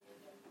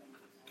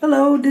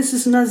Hello, this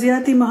is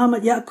Naziati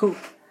Muhammad Yaqub.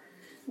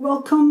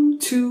 Welcome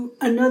to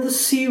another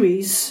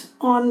series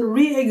on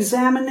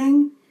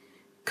re-examining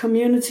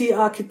community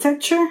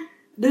architecture.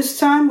 This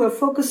time we're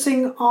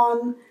focusing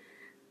on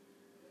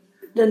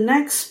the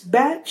next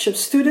batch of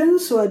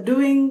students who are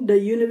doing the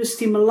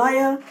University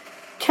Malaya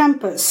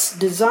campus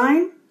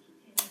design.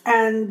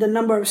 And the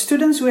number of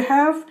students we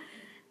have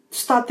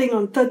starting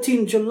on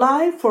 13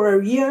 July for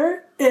a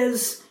year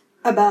is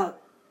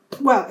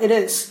it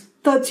is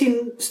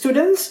 13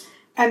 students.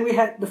 And we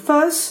had the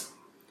first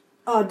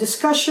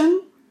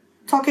discussion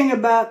talking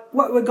about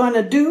what we're going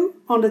to do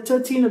on the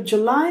 13th of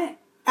July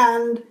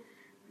and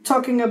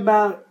talking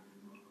about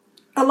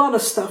a lot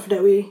of stuff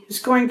that is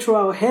going through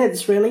our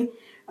heads, really.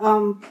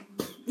 Do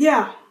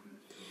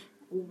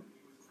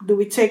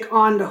we take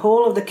on the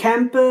whole of the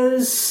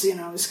campus?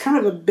 It's kind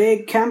of a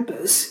big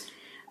campus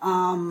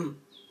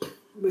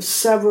with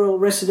several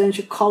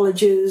residential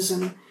colleges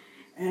and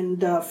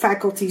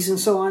faculties and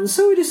so on.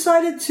 So we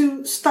decided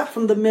to start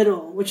from the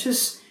middle, which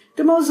is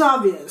the most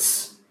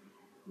obvious,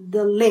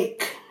 the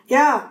lake.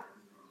 Yeah,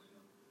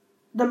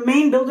 the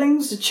main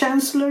buildings, the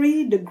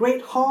Chancellery, the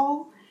Great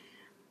Hall,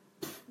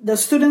 the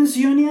Students'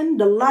 Union,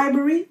 the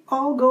library,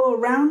 all go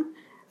around,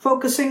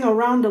 focusing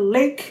around the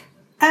lake.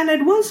 And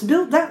it was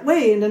built that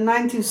way in the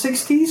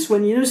 1960s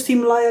when University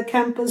Malaya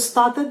campus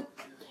started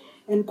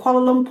in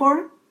Kuala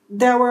Lumpur.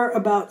 There were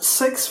about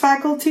 6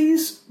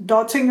 faculties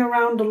dotting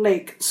around the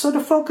lake. So the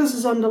focus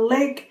is on the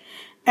lake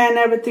and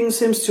everything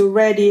seems to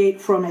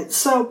radiate from it.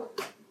 So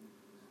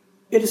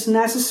it is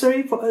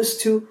necessary for us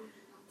to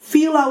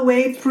feel our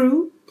way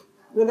through.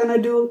 We're going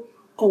to do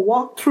a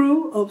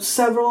walkthrough of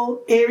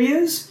several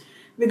areas.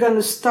 We're going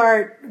to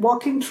start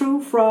walking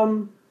through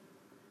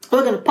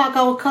we're going to park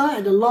our car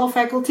at the law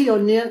faculty or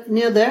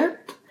near there.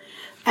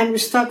 And we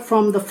start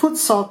from the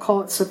futsal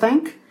courts, I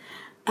think.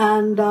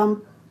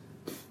 And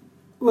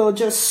we'll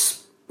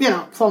just,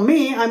 for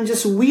me, I'm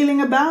just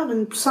wheeling about,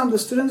 and some of the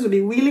students will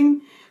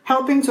be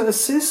helping to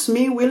assist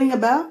me wheeling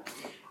about.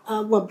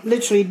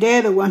 Literally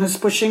they're the one who's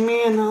pushing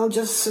me, and I'll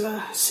just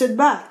sit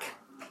back.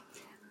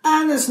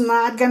 And it's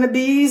not going to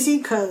be easy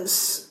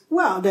because,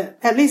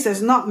 at least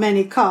there's not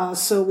many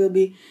cars, so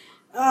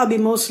I'll be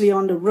mostly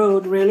on the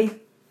road,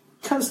 really,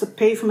 because the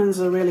pavements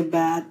are really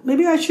bad.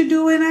 Maybe I should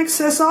do an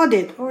access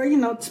audit or,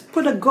 to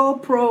put a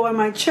GoPro on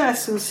my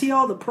chest and see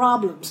all the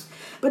problems.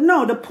 But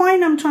no, the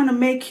point I'm trying to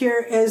make here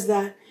is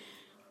that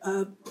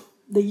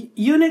the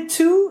Unit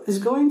 2 is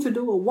going to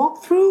do a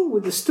walkthrough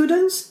with the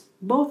students,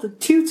 both the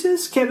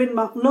tutors, Kevin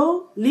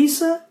McLow,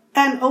 Lisa,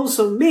 and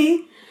also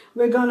me.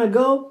 We're going to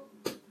go,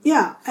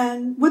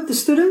 and with the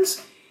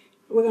students,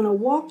 we're going to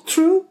walk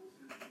through.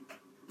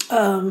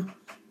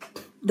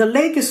 The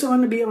lake is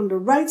going to be on the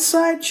right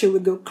side. Should we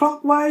go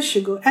clockwise?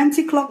 Should we go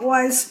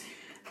anti-clockwise?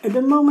 At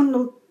the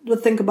moment, we'll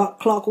think about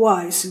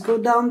clockwise. Go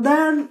down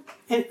there,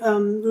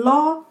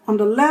 law on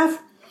the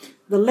left,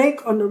 the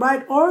lake on the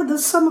right, or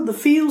there's some of the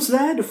fields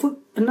there,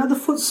 another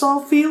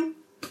futsal field,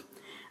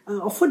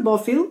 or football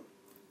field.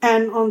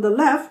 And on the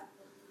left,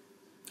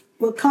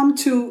 we'll come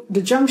to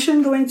the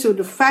junction going to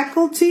the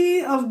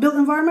Faculty of Built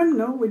Environment.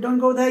 No, we don't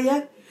go there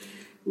yet.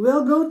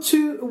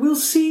 We'll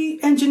see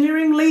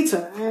engineering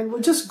later, and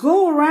we'll just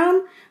go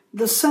around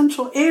the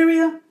central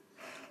area,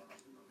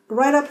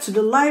 right up to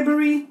the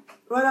library,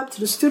 right up to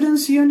the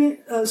Students' Union,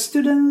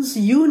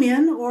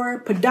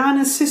 or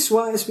Perdana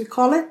Siswa as we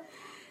call it.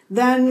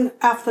 Then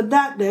after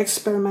that, the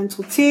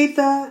Experimental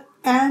Theatre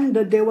and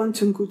the Dewan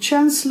Tunku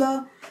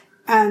Chancellor.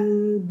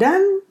 And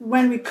then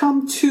when we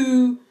come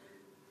to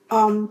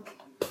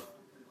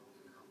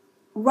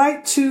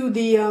right to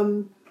the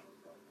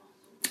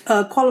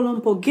Kuala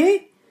Lumpur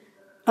Gate,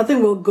 I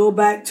think we'll go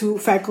back to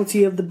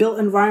Faculty of the Built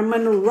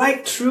Environment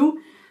right through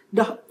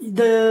the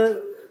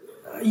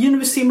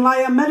University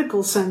Malaya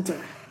Medical Center.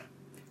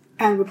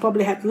 And we'll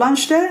probably have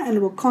lunch there,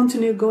 and we'll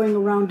continue going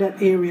around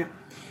that area.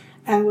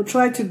 And we'll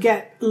try to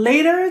get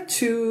later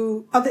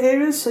to other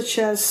areas such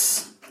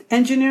as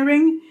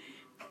engineering,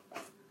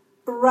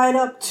 right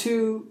up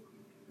to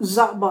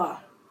Zabba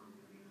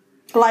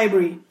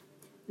Library,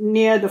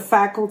 near the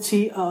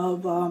Faculty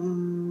of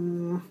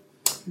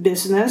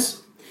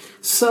Business.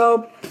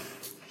 So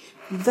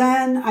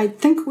then I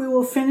think we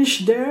will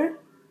finish there,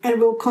 and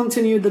we'll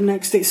continue the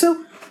next day.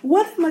 So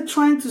what am I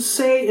trying to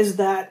say is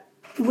that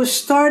we're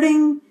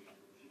starting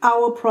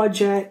our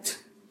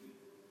project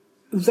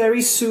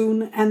very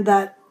soon, and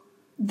that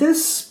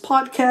this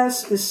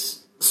podcast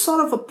is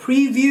sort of a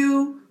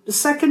preview, the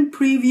second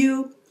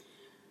preview,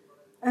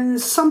 and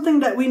it's something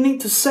that we need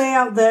to say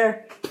out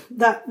there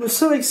that we're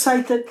so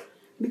excited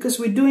because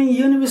we're doing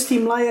University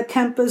Malaya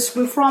campus.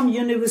 We're from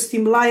University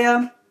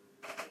Malaya.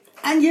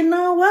 And you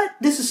know what?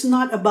 This is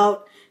not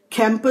about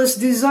campus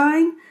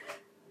design,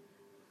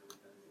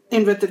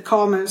 inverted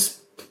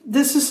commas.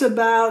 This is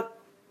about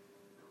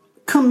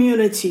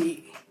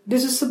community.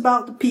 This is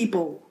about the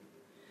people.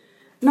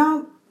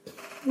 Now,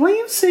 when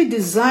you say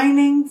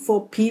designing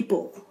for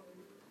people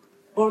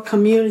or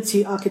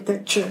community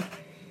architecture,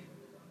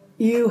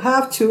 you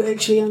have to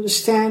actually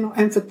understand or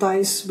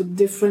empathize with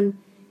different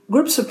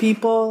groups of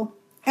people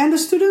And the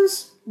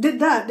students did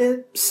that.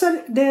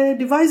 They're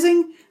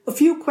devising a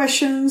few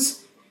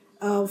questions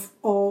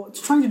or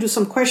trying to do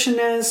some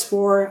questionnaires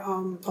for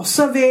or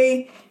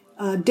survey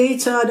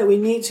data that we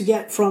need to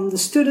get from the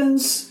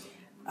students,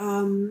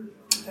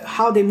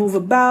 how they move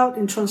about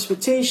in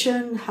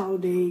transportation, how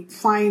they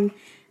find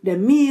their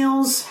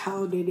meals,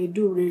 how they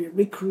do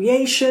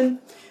recreation.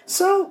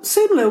 So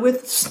similar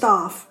with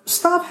staff.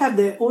 Staff have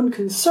their own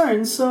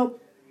concerns, so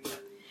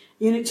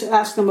you need to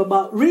ask them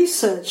about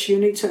research. You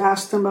need to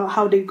ask them about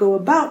how they go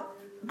about,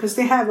 because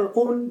they have their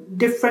own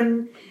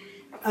different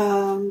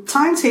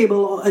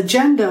timetable or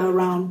agenda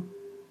around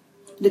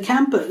the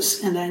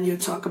campus. And then you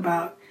talk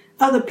about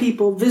other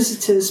people,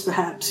 visitors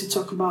perhaps. You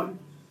talk about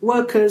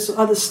workers or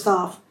other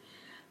staff.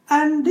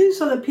 And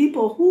these are the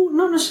people who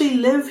not necessarily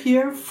live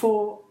here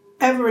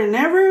forever and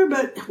ever,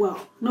 but,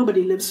 well,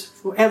 nobody lives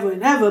forever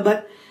and ever,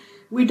 but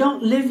we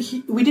don't live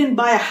here. We didn't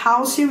buy a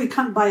house here. We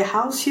can't buy a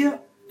house here.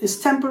 It's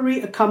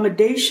temporary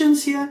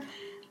accommodations here.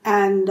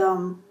 And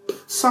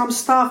some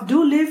staff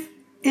do live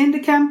in the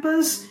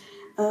campus,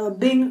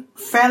 being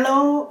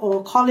fellow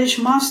or college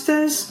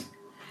masters.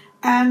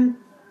 And,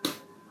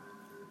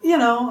 there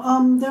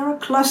are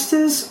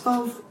clusters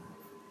of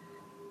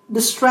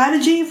the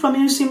strategy from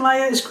University of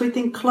Malaya is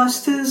creating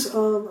clusters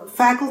of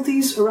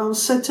faculties around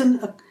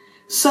certain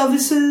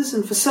services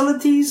and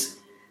facilities.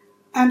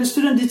 And the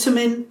student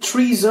determined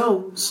 3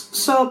 zones.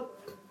 So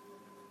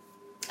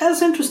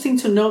that's interesting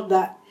to note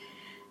that.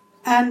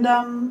 And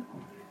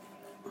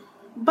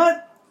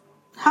but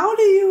how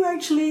do you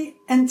actually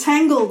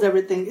entangle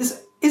everything?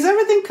 Is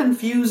everything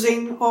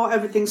confusing or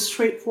everything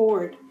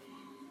straightforward?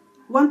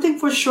 One thing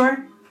for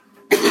sure,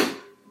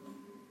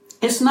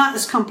 it's not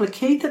as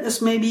complicated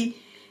as maybe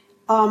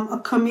a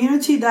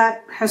community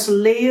that has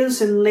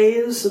layers and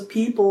layers of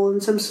people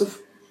in terms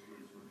of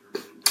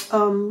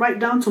right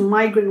down to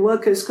migrant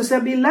workers, because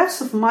there'll be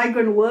less of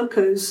migrant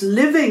workers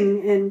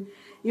living in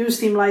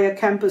University of Malaya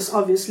campus.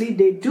 Obviously,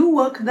 they do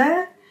work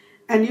there,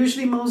 and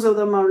usually most of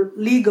them are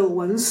legal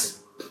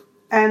ones,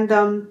 and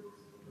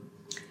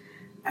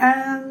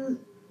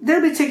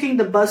they'll be taking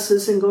the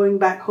buses and going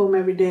back home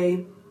every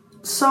day.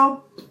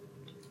 So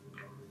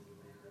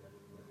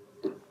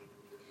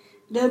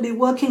they'll be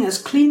working as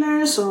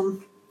cleaners or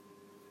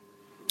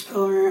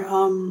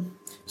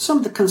some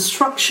of the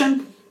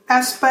construction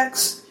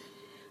aspects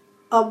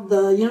of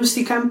the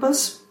university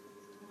campus.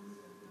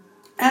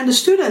 And the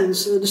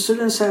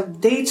students have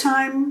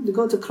daytime, they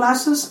go to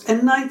classes,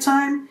 and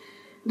nighttime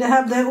they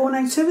have their own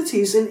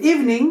activities. In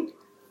evening,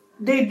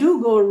 they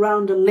do go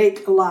around the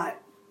lake a lot.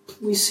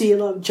 We see a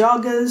lot of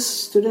joggers,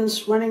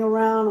 students running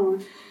around or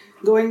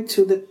going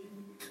to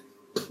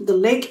the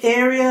lake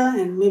area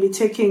and maybe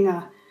taking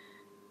a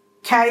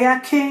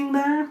kayaking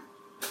there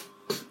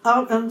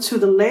out onto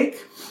the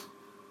lake.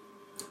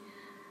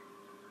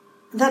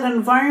 That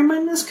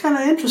environment is kind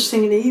of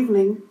interesting in the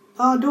evening,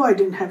 although I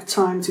didn't have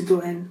time to go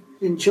and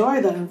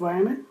enjoy that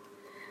environment.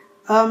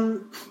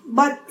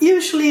 But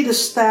usually the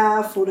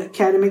staff or the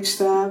academic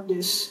staff,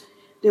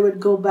 they would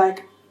go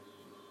back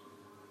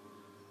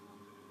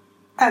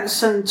at a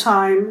certain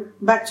time,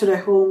 back to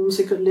their homes.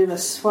 They could live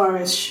as far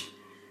as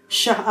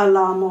Shah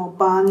Alam or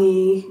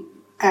Bangi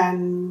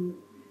and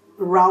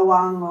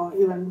Rawang, or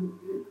even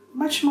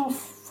much more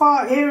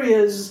far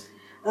areas,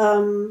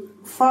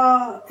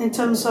 far in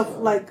terms of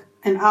like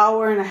an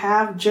hour and a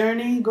half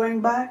journey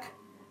going back.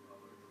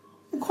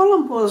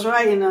 Kuala Lumpur is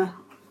right in a,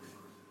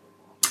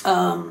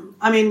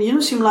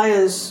 University of Malaya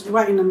is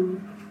right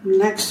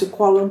next to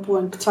Kuala Lumpur,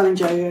 and Petaling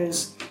Jaya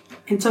is,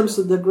 in terms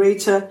of the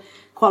greater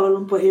Kuala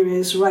Lumpur area,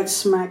 is right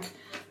smack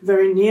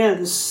very near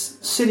the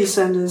city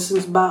centers.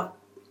 It's about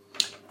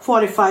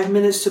 45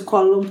 minutes to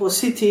Kuala Lumpur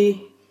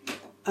City,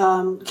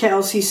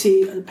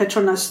 KLCC,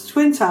 Petronas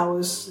Twin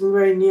Towers,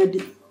 very near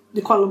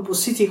the Kuala Lumpur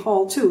City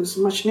Hall too. It's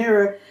much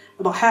nearer,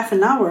 about half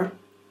an hour,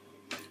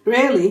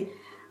 really,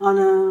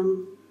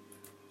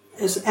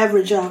 is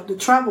average out the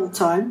travel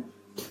time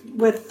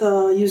with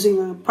using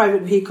a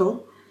private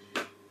vehicle.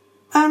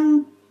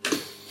 And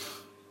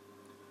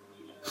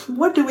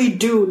what do we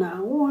do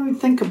now? What do we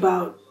think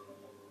about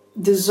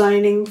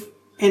designing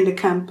in the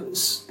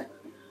campus?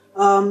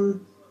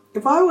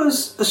 If I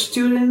was a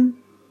student,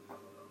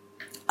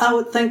 I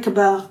would think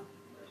about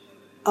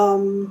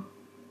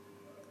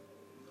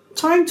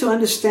trying to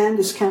understand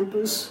this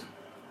campus.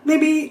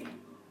 Maybe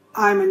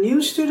I'm a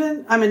new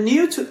student. I'm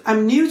new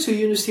to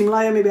University of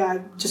Malaya. Maybe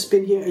I've just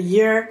been here a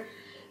year,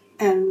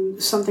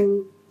 and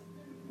something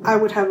I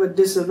would have a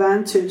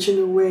disadvantage in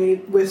a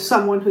way with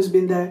someone who's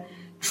been there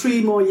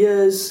 3 more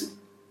years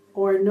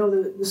or know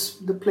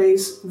the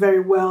place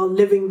very well,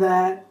 living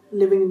there,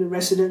 living in the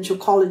residential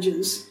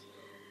colleges.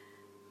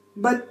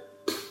 But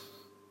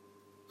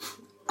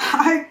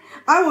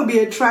I would be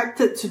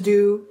attracted to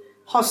do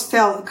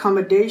hostel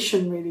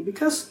accommodation, really,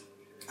 because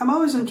I'm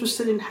always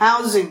interested in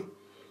housing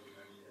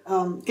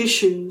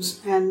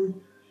issues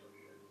and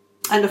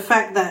the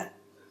fact that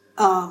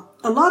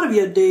a lot of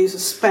your days are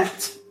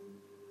spent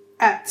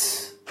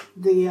at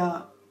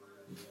the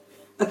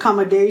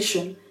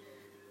accommodation.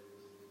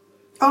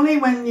 Only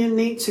when you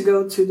need to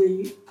go to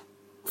the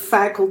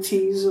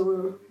faculties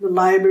or the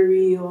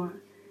library or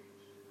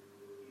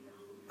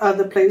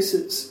other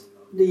places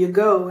that you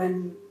go.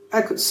 And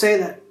I could say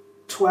that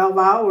 12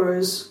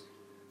 hours,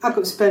 I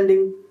could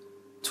spending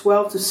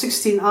 12 to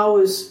 16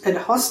 hours at a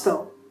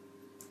hostel.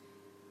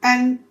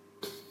 And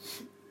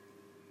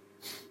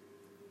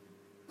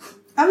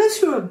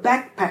unless you're a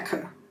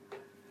backpacker,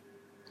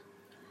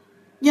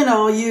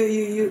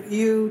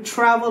 you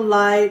travel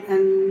light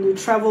and you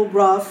travel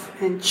rough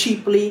and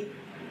cheaply,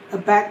 a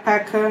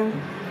backpacker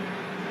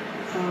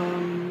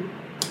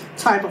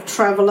type of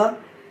traveler,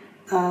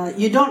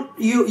 you'd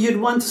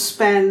want to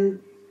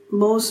spend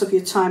most of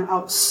your time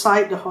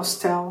outside the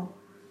hostel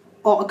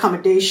or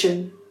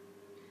accommodation,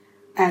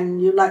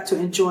 and you like to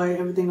enjoy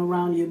everything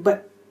around you.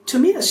 But to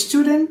me, a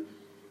student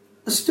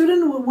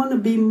would want to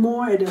be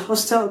more at a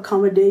hostel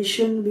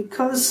accommodation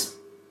because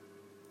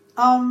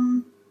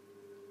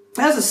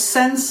there's a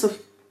sense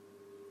of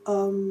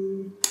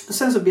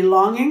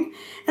belonging,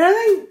 and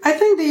I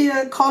think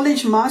the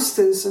college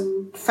masters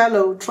and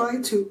fellow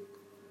try to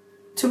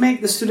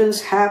make the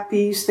students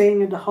happy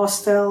staying at the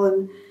hostel,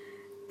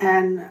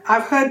 and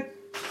I've heard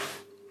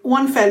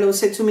one fellow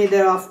say to me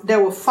there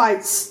were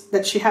fights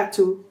that she had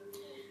to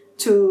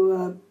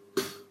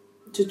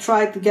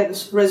try to get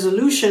a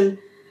resolution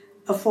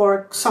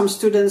for some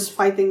students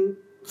fighting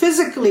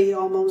physically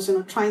almost,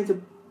 trying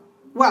to,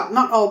 well,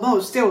 not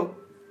almost, still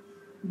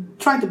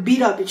trying to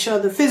beat up each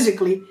other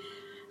physically.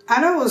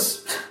 And I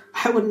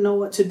wouldn't know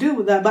what to do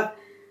with that, but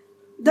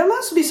there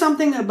must be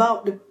something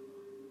about the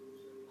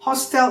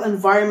hostel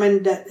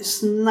environment that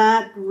is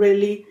not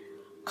really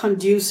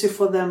conducive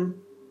for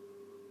them,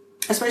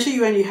 especially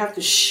when you have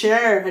to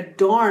share a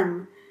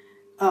dorm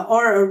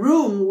or a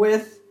room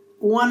with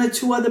one or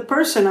two other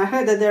person. I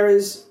heard that there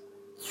is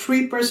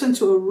 3 person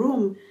to a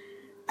room,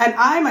 and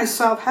I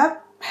myself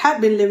had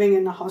been living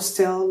in a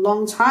hostel a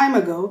long time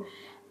ago,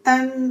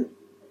 and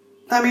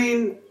I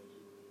mean,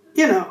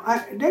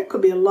 there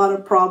could be a lot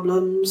of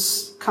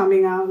problems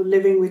coming out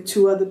living with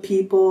 2 other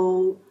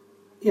people.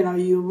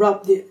 You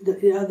rub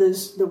the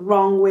others the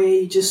wrong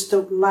way. You just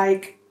don't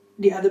like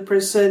the other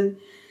person.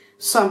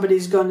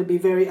 Somebody's going to be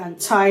very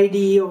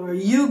untidy, or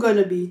you're going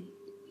to be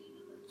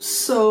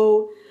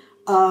so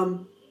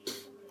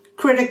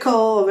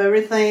critical of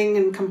everything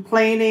and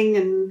complaining,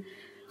 and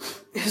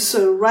it's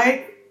a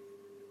ripe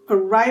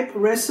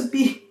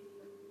recipe,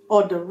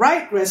 or the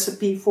right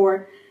recipe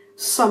for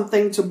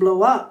something to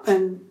blow up.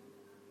 And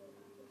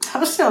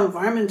hostel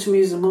environment to me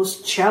is the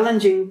most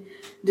challenging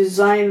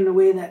design in a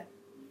way that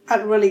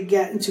I'd really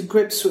get into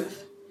grips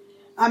with.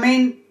 I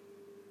mean,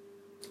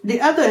 the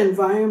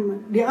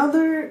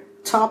other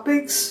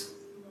topics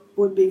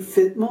would be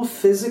more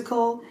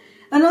physical.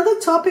 Another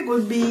topic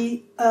would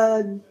be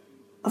a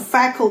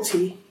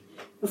faculty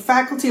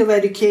of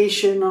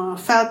education, or a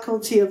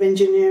faculty of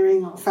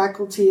engineering, or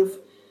faculty of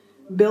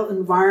built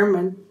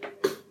environment.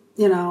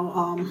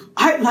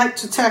 I'd like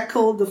to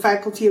tackle the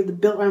faculty of the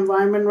built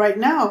environment right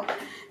now.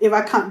 If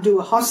I can't do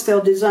a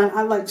hostel design,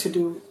 I'd like to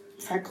do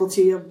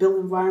faculty of built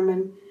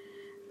environment.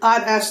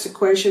 I'd ask the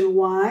question,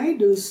 why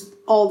do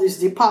all these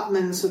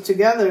departments are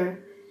together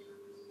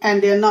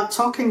and they're not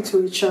talking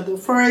to each other?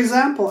 For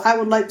example, I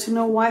would like to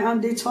know, why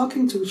aren't they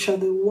talking to each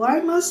other? Why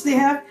must they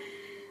have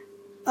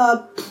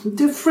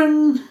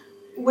different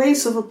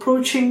ways of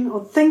approaching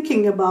or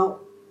thinking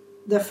about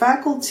the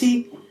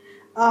faculty?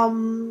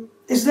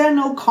 Is there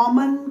no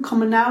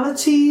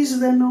commonalities? Is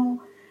there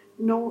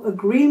no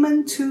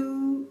agreement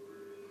to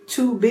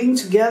being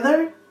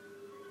together?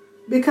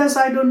 Because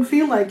I don't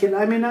feel like it.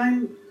 I mean,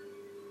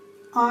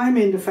 I'm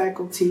in the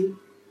faculty,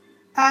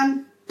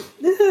 and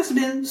this has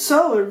been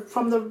so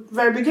from the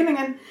very beginning.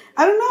 And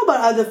I don't know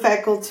about other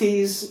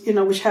faculties,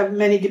 which have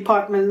many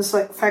departments,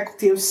 like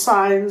Faculty of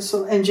Science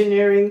or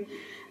Engineering.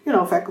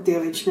 Faculty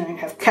of Engineering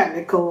have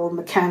chemical,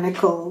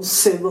 mechanical,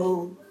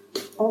 civil,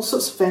 all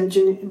sorts of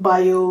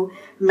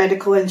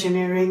biomedical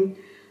engineering.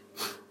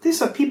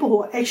 These are people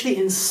who are actually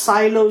in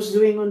silos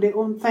doing on their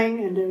own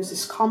thing, and there's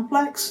this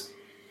complex.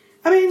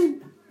 I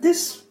mean,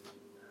 these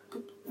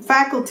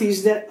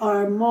faculties that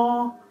are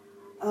more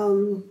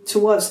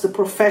towards the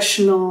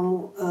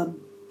professional,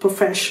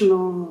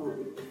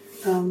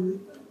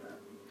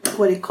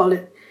 what do you call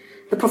it?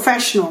 The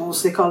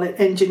professionals, they call it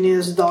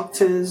engineers,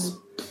 doctors,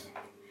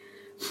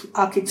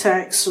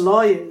 architects,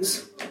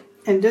 lawyers.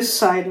 And this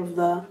side of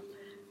the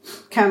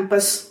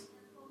campus,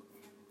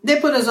 they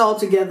put us all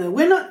together.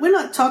 We're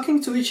not talking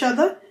to each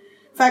other.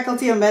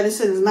 Faculty of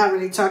Medicine is not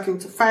really talking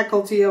to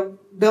Faculty of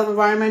Built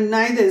Environment.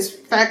 Neither is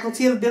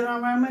Faculty of Built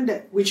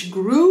Environment, which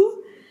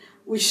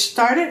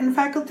started in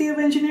Faculty of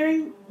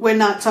Engineering. We're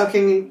not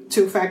talking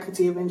to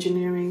Faculty of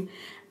Engineering,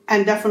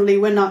 and definitely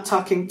we're not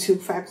talking to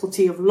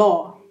Faculty of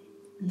Law.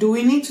 Do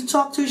we need to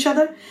talk to each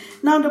other?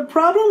 Now, the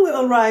problem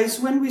will arise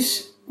when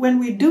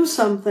we do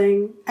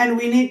something and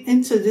we need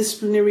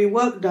interdisciplinary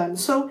work done.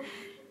 So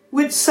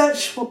we'd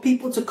search for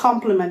people to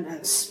complement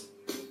us,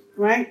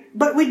 right?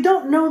 But we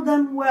don't know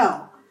them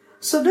well.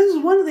 So this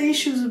is one of the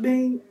issues of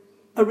being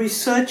a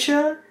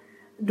researcher,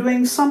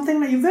 doing something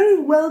that you very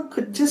well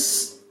could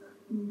just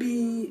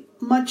be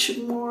much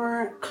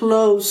more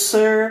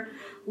closer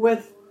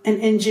with an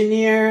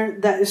engineer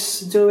that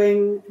is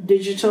doing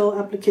digital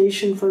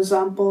application, for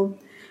example.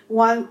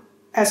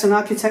 As an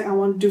architect, I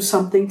want to do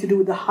something to do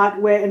with the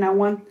hardware, and I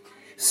want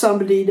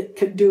somebody that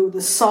could do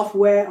the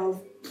software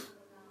of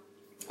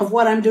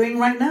what I'm doing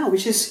right now,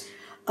 which is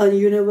a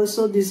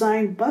universal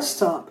design bus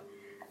stop.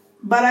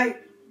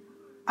 But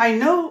I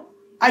know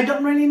I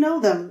don't really know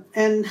them,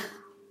 and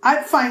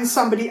I'd find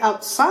somebody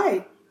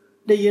outside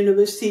the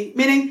university,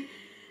 meaning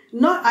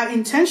not I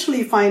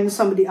intentionally find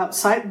somebody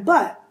outside,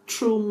 but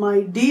through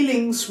my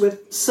dealings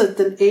with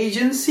certain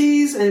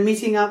agencies and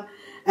meeting up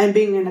and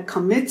being in a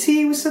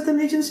committee with certain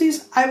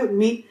agencies, I would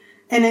meet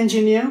an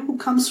engineer who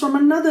comes from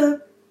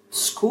another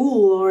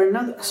school or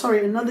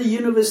another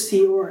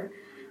university or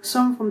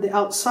someone from the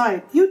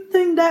outside. You'd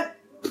think that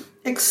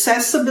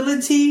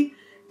accessibility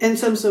in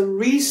terms of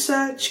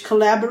research,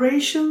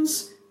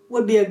 collaborations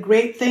would be a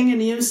great thing in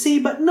the university,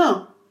 but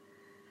no.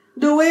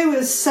 The way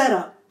we're set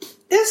up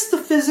is the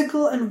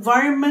physical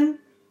environment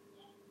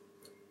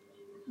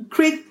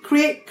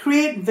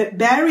create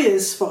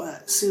barriers for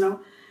us,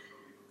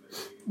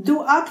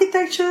 Do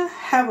architecture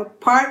have a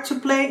part to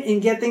play in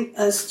getting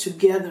us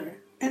together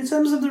in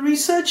terms of the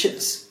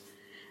researchers?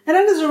 And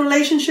then there's a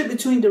relationship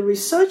between the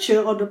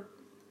researcher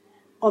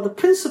or the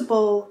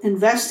principal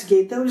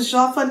investigator, which is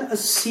often a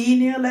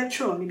senior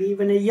lecturer or maybe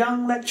even a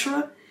young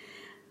lecturer,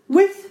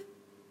 with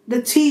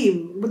the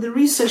team, with the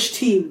research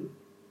team.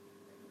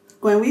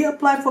 When we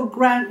apply for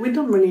grant, we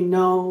don't really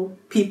know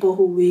people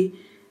who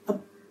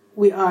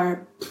we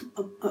are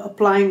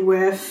applying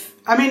with.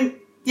 I mean,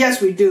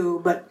 yes, we do,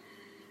 but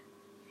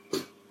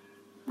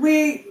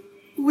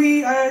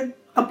we are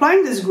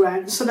applying this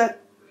grant so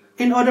that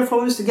in order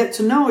for us to get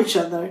to know each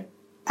other,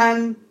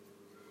 and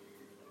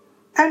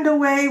the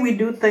way we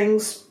do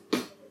things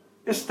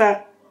is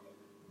that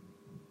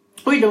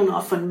we don't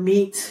often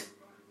meet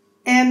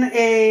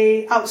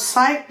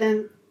outside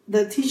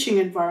the teaching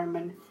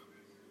environment.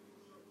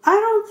 I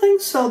don't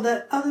think so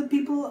that other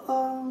people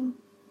are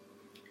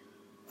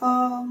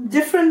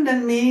different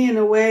than me in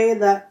a way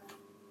that,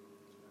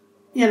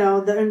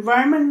 the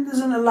environment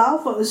doesn't allow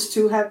for us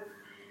to have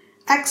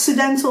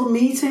accidental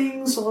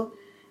meetings, or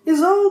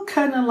it's all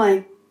kind of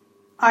like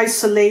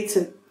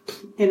isolated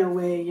in a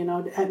way, the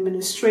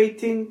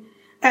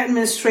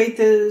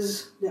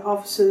administrators, the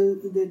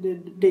officers,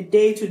 the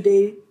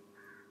day-to-day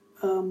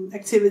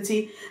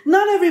activity.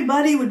 Not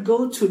everybody would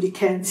go to the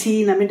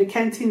canteen. I mean, the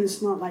canteen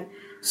is not like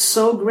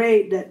so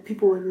great that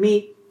people would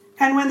meet.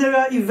 And when there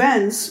are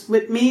events,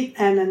 we'd meet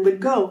and then we'd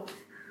go.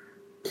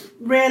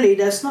 Really,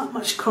 there's not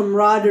much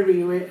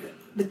camaraderie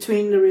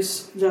between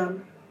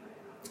the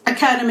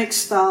academic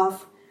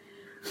staff.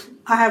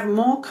 I have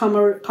more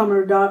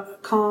camaraderie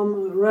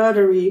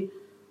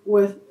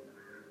with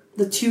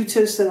the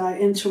tutors that I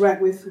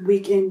interact with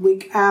week in,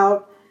 week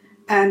out,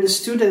 and the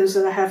students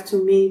that I have to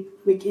meet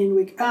week in,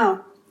 week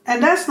out.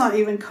 And that's not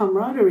even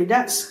camaraderie.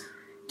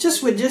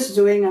 We're just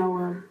doing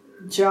our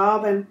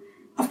job. And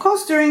of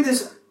course, during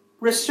this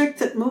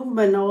restricted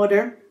movement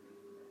order,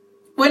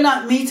 we're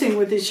not meeting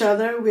with each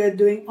other. We are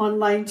doing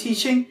online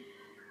teaching.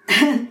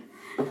 And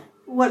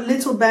what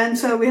little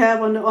banter we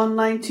have on the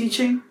online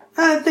teaching,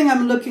 I think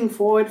I'm looking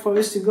forward for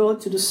us to go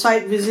to the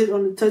site visit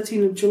on the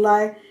 13th of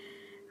July.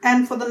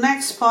 And for the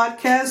next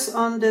podcast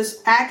on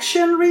this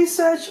action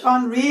research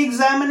on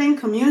re-examining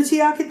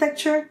community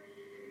architecture,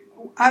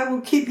 I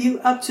will keep you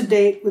up to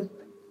date with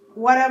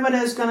whatever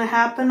that's going to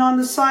happen on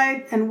the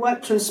site and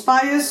what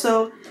transpires.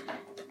 So,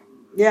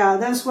 yeah,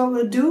 that's what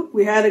we'll do.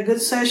 We had a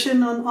good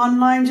session on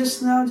online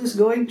just now, just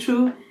going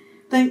through,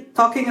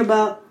 talking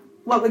about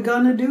what we're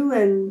going to do.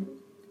 And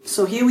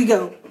so here we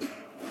go.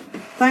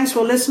 Thanks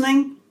for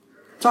listening.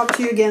 Talk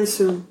to you again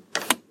soon.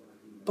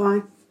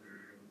 Bye.